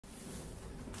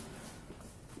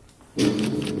We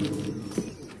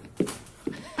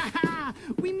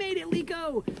made it,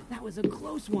 Liko! That was a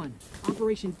close one.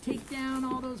 Operation Take Down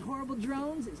All Those Horrible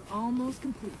Drones is almost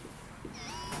complete.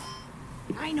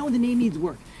 I know the name needs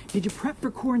work. Did you prep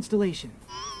for core installation?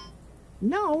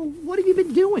 No? What have you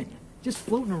been doing? Just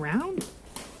floating around?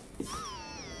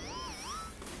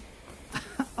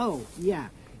 Oh, yeah.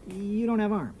 You don't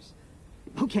have arms.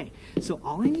 Okay, so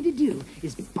all I need to do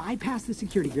is bypass the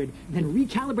security grid, then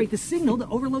recalibrate the signal to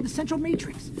overload the central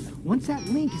matrix. Once that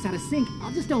link is out of sync,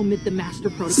 I'll just omit the master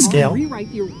protocol and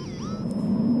rewrite the...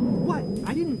 What?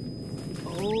 I didn't...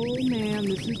 Oh, man,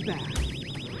 this is bad.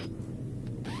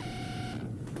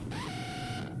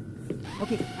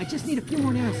 Okay, I just need a few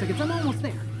more nanoseconds. I'm almost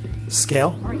there.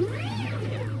 Scale? All right.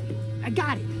 I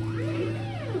got it.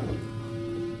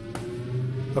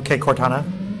 Okay, Cortana.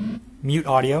 Mute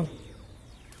audio.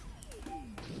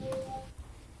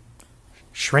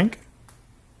 Shrink.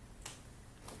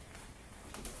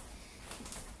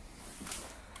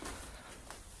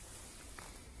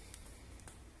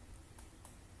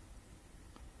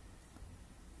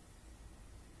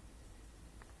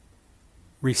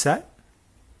 Reset.